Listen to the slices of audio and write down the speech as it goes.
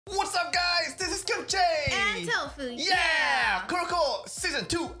What's up, guys? This is Kimchi! And Tofu. Yeah! Kuroko Season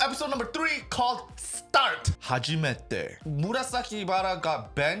 2, Episode number 3, called Start. Hajimete. Murasaki Bara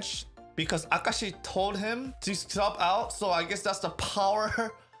got benched because Akashi told him to sub out, so I guess that's the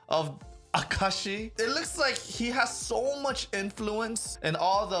power of Akashi. It looks like he has so much influence in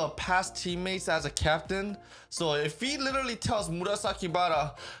all the past teammates as a captain. So if he literally tells Murasaki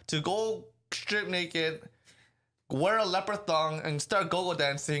Bara to go strip naked, wear a leopard thong, and start go-go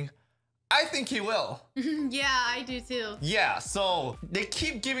dancing, I think he will. Yeah, I do too. Yeah, so they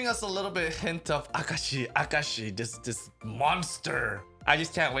keep giving us a little bit hint of Akashi, this monster. I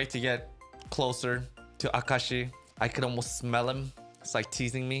just can't wait to get closer to Akashi. I could almost smell him. It's like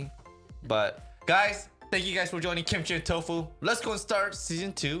teasing me. But guys, thank you guys for joining Kimchi and Tofu. Let's go and start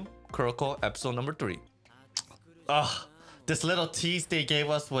Season 2, Kuroko, Episode number 3. Ugh, this little tease they gave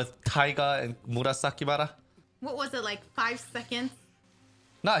us with Taiga and Murasaki Bara. What was it, like 5 seconds?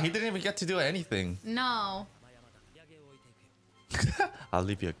 No, he didn't even get to do anything. No. I'll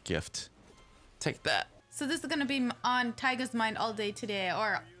leave you a gift. Take that. So this is gonna be on Taiga's mind all day today,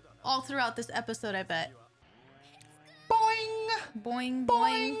 or all throughout this episode, I bet. Boing! Boing,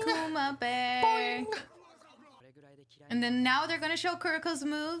 boing, Boing. Kuma bear. Boing! And then now they're gonna show Kuroko's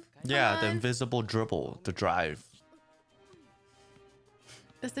move. Yeah, Come the on. invisible dribble, the drive.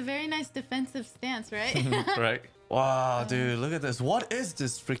 That's a very nice defensive stance, right? Right? Wow, dude, look at this. What is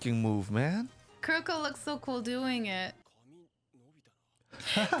this freaking move, man? Kuroko looks so cool doing it.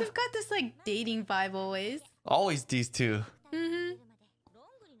 They've got this like dating vibe always. Always these two. Mm-hmm.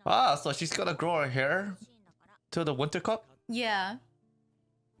 Ah, so she's gonna grow her hair to the Winter Cup? Yeah.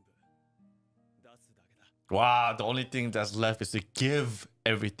 Wow, the only thing that's left is to give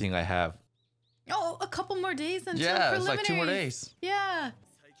everything I have. Oh, a couple more days until Yeah, it's like 2 more preliminaries. days. Yeah.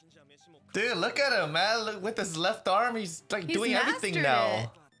 Dude, look at him, man. Look, with his left arm, he's like He's doing everything mastered it.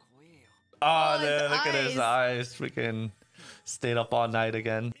 now. Oh, his dude, look at his eyes. eyes. Freaking stayed up all night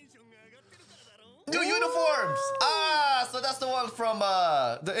again. New uniforms! Ah, so that's the one from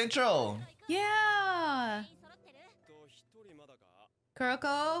the intro. Yeah.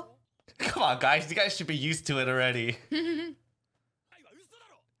 Kuroko. Come on, guys. You guys should be used to it already.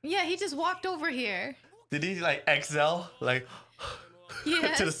 Yeah, he just walked over here. Did he like exhale? Like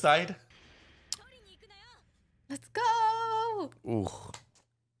Yes. to the side? Let's go. Ooh.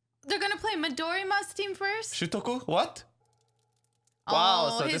 They're gonna play Midorima's team first. Shutoku? What? Wow,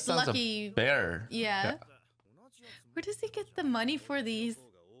 Oh, so his this sounds lucky. a bear. Yeah. Where does he get the money for these?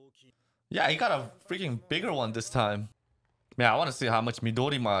 Yeah, he got a freaking bigger one this time. Man, I want to see how much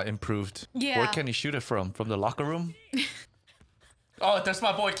Midorima improved. Yeah. Where can he shoot it from? From the locker room? Oh, there's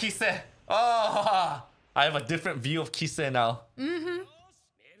my boy Kise. Oh, I have a different view of Kise now. Mm-hmm.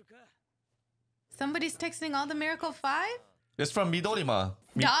 Somebody's texting all the Miracle 5? It's from Midorima.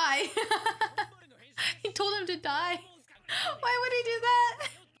 Die. He told him to die. Why would he do that?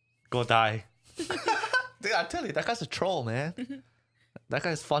 Go die. Dude, I tell you, that guy's a troll, man. That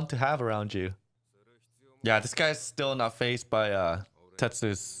guy's fun to have around you. Yeah, this guy's still not faced by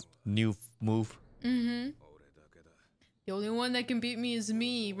Tetsu's new move. Mm-hmm. The only one that can beat me is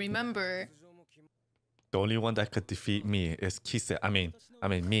me, remember? The only one that could defeat me is Kise. I mean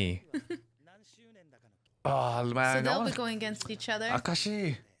me. Oh, man. So they'll be going against each other.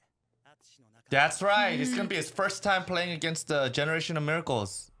 Akashi. That's right. It's going to be his first time playing against the Generation of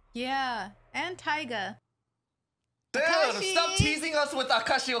Miracles. Yeah, and Taiga. Dude, Akashi! stop teasing us with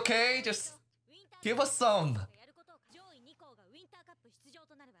Akashi, okay? Just give us some.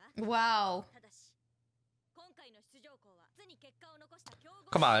 Wow.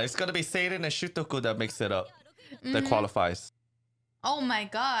 Come on, it's going to be Seirin and Shutoku that makes it up. That qualifies. Oh my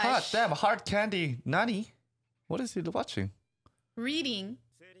gosh. God damn, hard candy. Nani? What is he watching? Reading.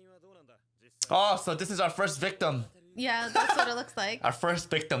 Oh, so this is our first victim. Yeah, that's what it looks like. Our first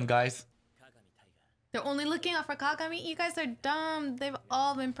victim, guys. They're only looking out for Kagami. You guys are dumb. They've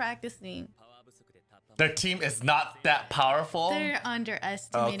all been practicing. Their team is not that powerful. They're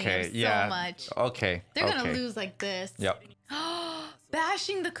underestimating him so much. Okay. They're gonna lose like this. Yep.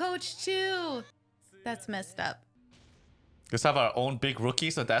 Bashing the coach too. That's messed up. Let's have our own big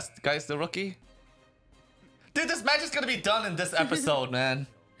rookie, so that's guy's the rookie. Dude, this match is gonna be done in this episode, man.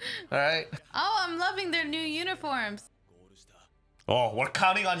 Alright? Oh, I'm loving their new uniforms. Oh, we're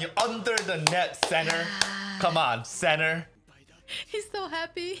counting on you under the net, center. Come on, center. He's so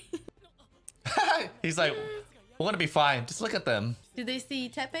happy. He's like, we're gonna be fine. Just look at them. Do they see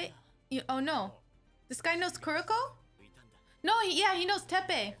Tepe? Oh no. This guy knows Kuroko? No, he knows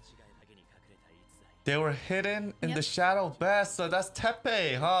Tepe. They were hidden in the shadow best, so that's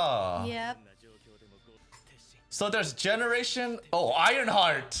Tepe, huh? Yep. So there's Generation... Oh,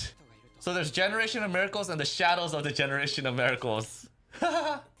 Ironheart. So there's Generation of Miracles and the Shadows of the Generation of Miracles.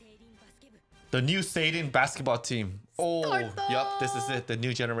 The new Seirin basketball team. Oh, yup, this is it. The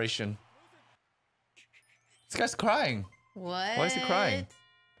new generation. This guy's crying. What? Why is he crying?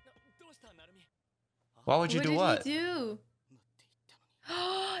 Why would you do what? What did he do?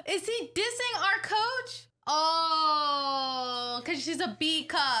 Is he dissing our coach? Oh, because she's a B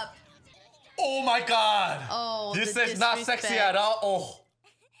cup. Oh my god. Oh, this the is not sexy disrespect. at all. Oh.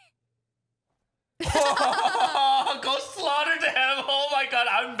 Go slaughter them. Oh my god,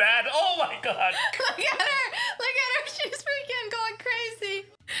 I'm mad. Oh my god. Look at her. Look at her. She's freaking going crazy.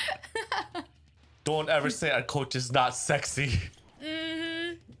 Don't ever say our coach is not sexy.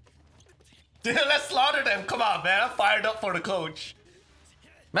 Mm-hmm. Dude, let's slaughter them. Come on, man. I'm fired up for the coach.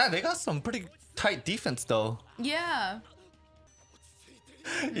 Man, they got some pretty tight defense, though. Yeah.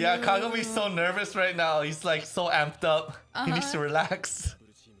 Yeah, Kagami's so nervous right now. He's like so amped up. He needs to relax.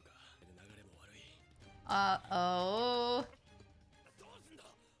 Uh-oh.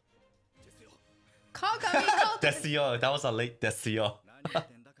 Kagami called Desio. That was a late Desio.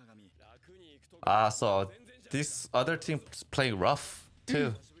 So this other team's playing rough,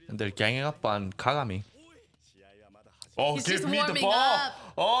 too. And they're ganging up on Kagami. Oh, He's give just me the warming ball. up.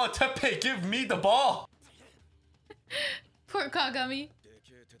 Oh, Teppei, give me the ball. Poor Kagami.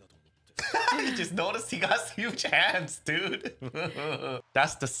 You just noticed he got huge hands, dude.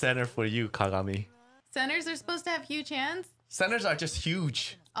 That's the center for you, Kagami. Centers are supposed to have huge hands? Centers are just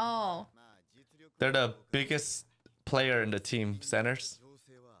huge. Oh. They're the biggest player in the team, centers.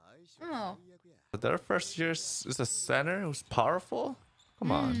 Oh. Their first year is a center who's powerful?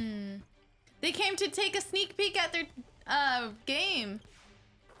 Come on. They came to take a sneak peek at their game.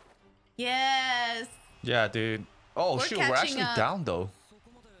 Yes. Yeah, dude. Oh, We're shoot, we're catching actually up. down, though.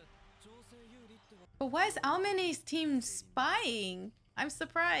 But why is Almane's team spying? I'm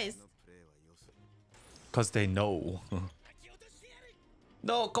surprised. Because they know.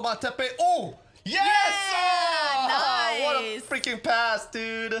 No, come on, Teppei. Oh, yes! Yeah, Oh, what a nice. freaking pass,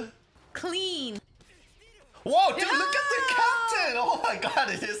 dude. Clean. Whoa, dude, look at the Yeah. captain. Oh my god,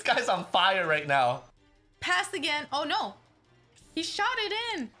 this guy's on fire right now. Pass again. Oh no. He shot it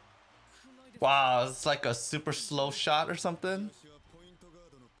in. Wow, it's like a super slow shot or something.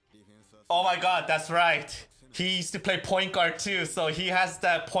 Oh my god, that's right. He used to play point guard too, so he has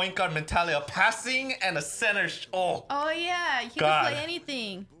that point guard mentality of passing and a center. Oh, Oh yeah. He God. can play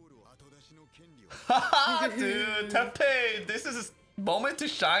anything. haha, dude, Teppei, this is his moment to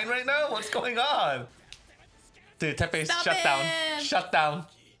shine right now. What's going on? Dude, Teppei's Stop shut down. him. Shut down.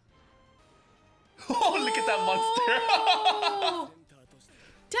 Oh, look at that monster. Oh.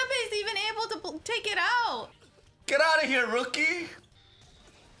 Teppei's even able to take it out. Get out of here, rookie.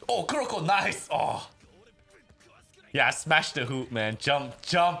 Oh, Kuroko, nice. Oh. Yeah, smash the hoop, man. Jump,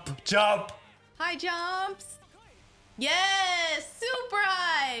 jump, jump. High jumps. Yes, super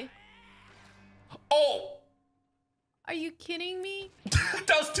high. Oh, Are you kidding me?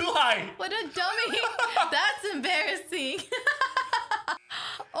 that was too high. What a dummy. That's embarrassing.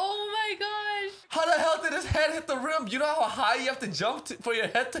 Oh my gosh. How the hell did his head hit the rim? You know how high you have to jump for your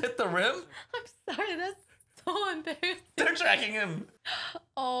head to hit the rim? I'm sorry, that's so embarrassing. They're tracking him.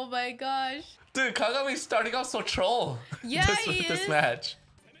 Oh my gosh. Dude, Kagami's starting off so troll. Yeah, he this is. match.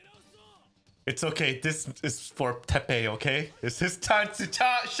 It's okay. This is for Teppei, okay? It's his time to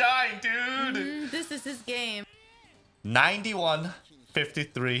shine, dude. This is his game.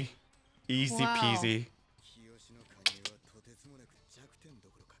 91-53. Easy Wow. peasy.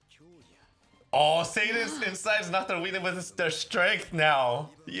 Oh, Satan's inside is not their weakness, but it's their strength now.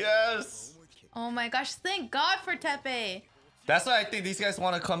 Yes. Oh my gosh, thank God for Teppei. That's why I think these guys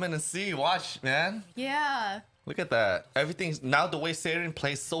want to come in and see. Watch, man. Yeah. Look at that. Everything's now the way Satan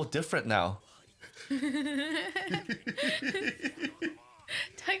plays so different now.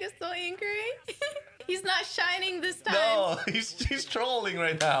 Taiga's so angry. He's not shining this time. No, he's trolling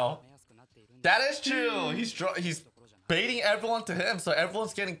right now. That is true. He's baiting everyone to him, so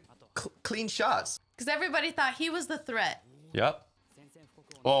everyone's getting clean shots. Because everybody thought he was the threat. Yep.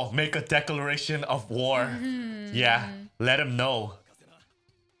 Oh, make a declaration of war. Yeah, let him know.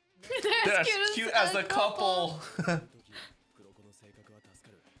 They're They're as cute as a couple.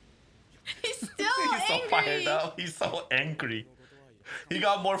 He's still He's so angry. fired up. He's so angry. He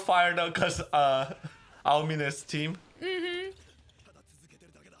got more fired up because Almina's team.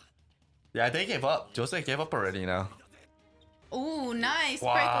 Yeah, they gave up. Jose gave up already now. Ooh, nice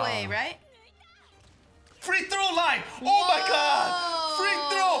Wow. breakaway, right? Free throw line! Oh my god! Free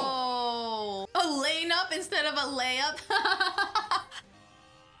throw! A layup instead of a layup.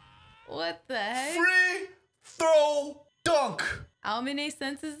 What the heck? Free throw, dunk. How many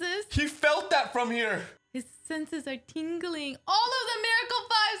senses this? He felt that from here. His senses are tingling. All of the Miracle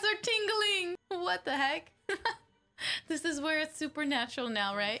 5s are tingling. What the heck? This is where it's supernatural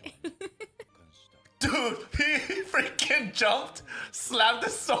now, right? Dude, he freaking jumped, slammed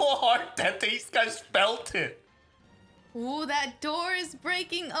it so hard that these guys felt it. Ooh, that door is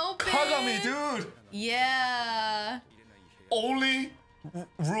breaking open. Kagami, dude. Yeah. Only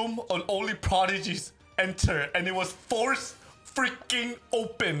room and only prodigies enter, and it was force freaking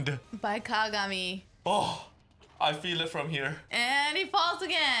opened. By Kagami. Oh, I feel it from here. And he falls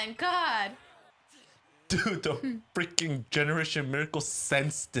again. God. Dude, the freaking Generation Miracle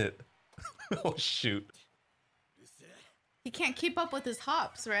sensed it. Oh, shoot. He can't keep up with his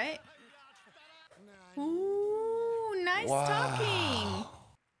hops, right? Ooh, nice talking.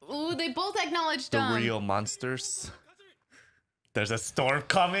 Ooh, they both acknowledged The real monsters. There's a storm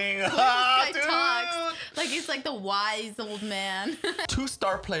coming. This guy talks like he's like the wise old man. 2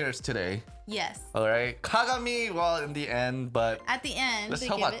 star players today. Yes. All right. Kagami, well, in the end, but At the end, let's they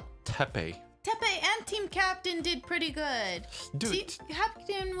talk give about it. Tepe. Tepe and Team Captain did pretty good. Dude. Team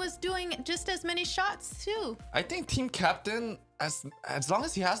Captain was doing just as many shots too. I think Team Captain, as long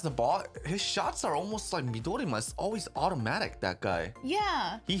as he has the ball, his shots are almost like Midorima. It's always automatic, that guy.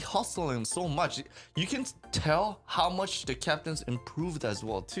 Yeah. He hustling so much. You can tell how much the captain's improved as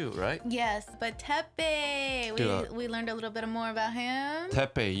well too, right? Yes, but Tepe, we learned a little bit more about him.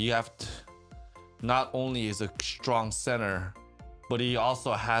 Tepe, you have to, not only is a strong center, but he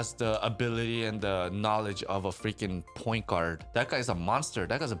also has the ability and the knowledge of a freaking point guard. That guy's a monster.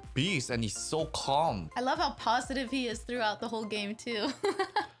 That guy's a beast, and he's so calm. I love how positive he is throughout the whole game too.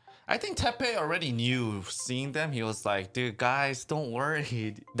 I think Tepe already knew, seeing them, he was like, dude, guys, don't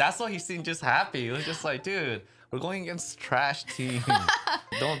worry. That's why he seemed just happy. He was just like, dude, we're going against trash team.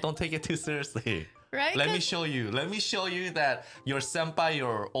 don't take it too seriously. Right? Let me show you. Let me show you that your senpai,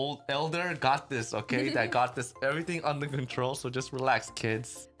 your old elder, got this, okay? That got this everything under control. So just relax,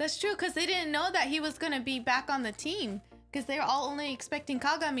 kids. That's true, because they didn't know that he was going to be back on the team. Because they were all only expecting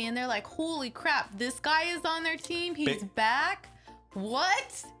Kagami, and they're like, holy crap, this guy is on their team? He's back?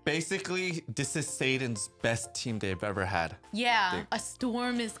 What? Basically, this is Satan's best team they've ever had. Yeah, a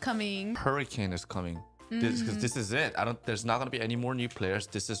storm is coming. Hurricane is coming. This is it. There's not going to be any more new players.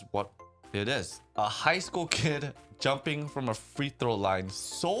 This is what it is. A high school kid jumping from a free throw line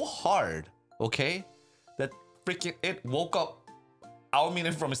so hard, okay, that freaking it woke up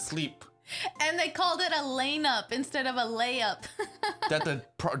Aomine from his sleep. And they called it a lane-up instead of a layup. That the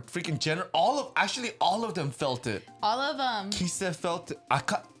freaking all of them felt it. All of them. Kise felt it.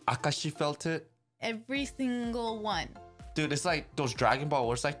 Akashi felt it. Every single one. Dude, it's like those Dragon Ball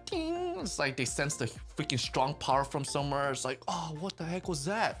where it's like, ding. It's like they sense the freaking strong power from somewhere. It's like, oh, what the heck was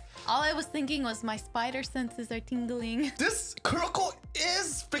that? All I was thinking was my spider senses are tingling. This Kuroko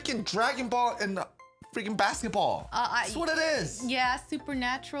is freaking Dragon Ball and freaking basketball. That's what it is. Yeah,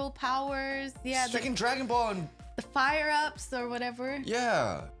 supernatural powers. Yeah, freaking Dragon Ball and the fire-ups or whatever.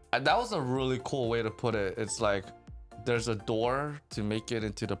 Yeah. And that was a really cool way to put it. It's like there's a door to make it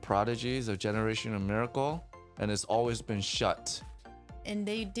into the prodigies of Generation of Miracle, and it's always been shut. And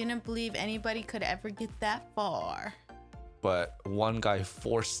they didn't believe anybody could ever get that far. But one guy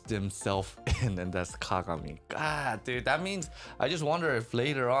forced himself in, and that's Kagami. God, dude, that means I just wonder if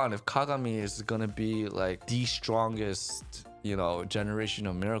later on, if Kagami is gonna be like the strongest, you know, Generation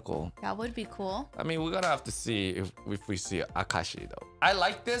of Miracle. That would be cool. I mean, we're gonna have to see if we see Akashi though. I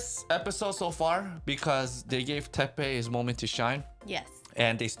like this episode so far because they gave Tepe his moment to shine. Yes.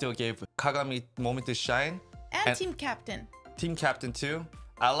 And they still gave Kagami moment to shine. And Team Captain. Team Captain too.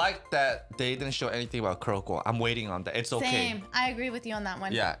 I like that they didn't show anything about Kuroko. I'm waiting on that. It's okay. Same. I agree with you on that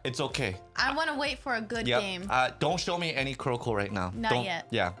one. Yeah, it's okay. I want to wait for a good game. Don't show me any Kuroko right now. Not yet.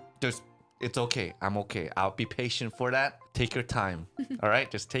 Yeah, it's okay. I'm okay. I'll be patient for that. Take your time. All right,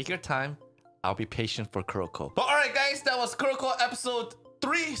 just take your time. I'll be patient for Kuroko. But all right, guys, that was Kuroko episode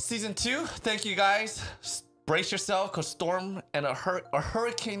 3, season 2. Thank you, guys. Brace yourself, cause storm and a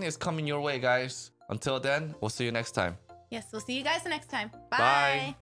hurricane is coming your way, guys. Until then, we'll see you next time. Yes, we'll see you guys next time. Bye.